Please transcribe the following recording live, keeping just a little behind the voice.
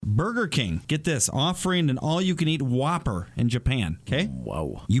Burger King, get this, offering an all-you-can-eat Whopper in Japan, okay?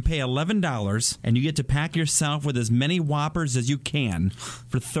 Whoa. You pay $11, and you get to pack yourself with as many Whoppers as you can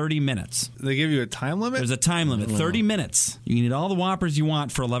for 30 minutes. They give you a time limit? There's a time limit, 30 minutes. You can eat all the Whoppers you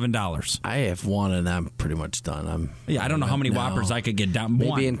want for $11. I have one, and I'm pretty much done. I don't know how many Whoppers I could get down.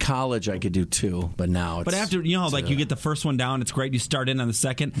 Maybe in college I could do 2, but now it's... But after, you get the first one down, it's great. You start in on the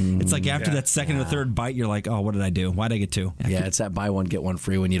second. It's like after that second or third bite, you're like, oh, what did I do? Why'd I get 2? Yeah, it's that buy one, get one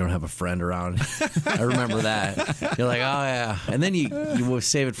free when you don't have a friend around. I remember that. You're like, oh, yeah. And then you will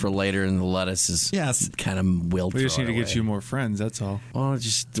save it for later, and the lettuce is kind of wilt. We just need to get you more friends, that's all. Well,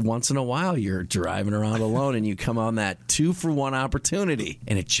 just once in a while, you're driving around alone, and you come on that 2-for-1 opportunity,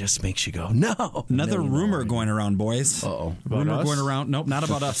 and it just makes you go, no. Another rumor going around, boys. Uh-oh. Rumor going around. Nope, not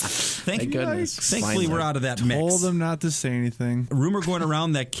about us. Thank goodness. Thankfully, we're out of that mix. Told them not to say anything. Rumor going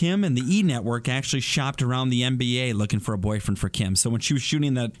around that Kim and the E! Network actually shopped around the NBA looking for a boyfriend for Kim. So when she was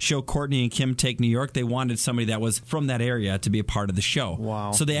shooting that show, Courtney and Kim Take New York, they wanted somebody that was from that area to be a part of the show.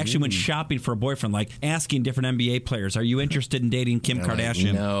 Wow. So they actually went shopping for a boyfriend, like asking different NBA players, are you interested in dating Kim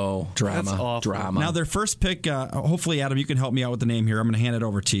Kardashian? No. That's awful. Drama. Now, their first pick, hopefully, Adam, you can help me out with the name here. I'm going to hand it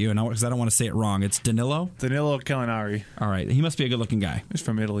over to you because I don't want to say it wrong. It's Danilo? Danilo Gallinari. All right. He must be a good-looking guy. He's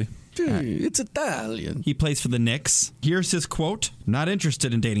from Italy. It's Italian. He plays for the Knicks. Here's his quote, not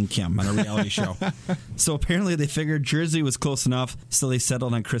interested in dating Kim on a reality show. So apparently they figured Jersey was close enough, so they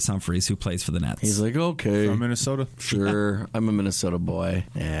settled on Chris Humphries, who plays for the Nets. He's like, okay. From Minnesota. Sure. I'm a Minnesota boy.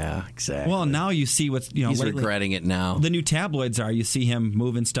 Yeah, exactly. Well, now you see what's, He's lately, regretting it now. The new tabloids are, you see him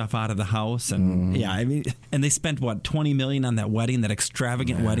moving stuff out of the house. And and they spent, $20 million on that wedding, that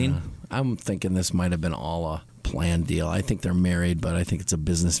extravagant wedding? I'm thinking this might have been all a planned deal. I think they're married, but I think it's a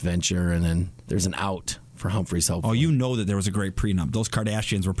business venture, and then there's an out for Humphries, hopefully. Oh, you know that there was a great prenup. Those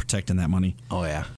Kardashians were protecting that money. Oh, yeah.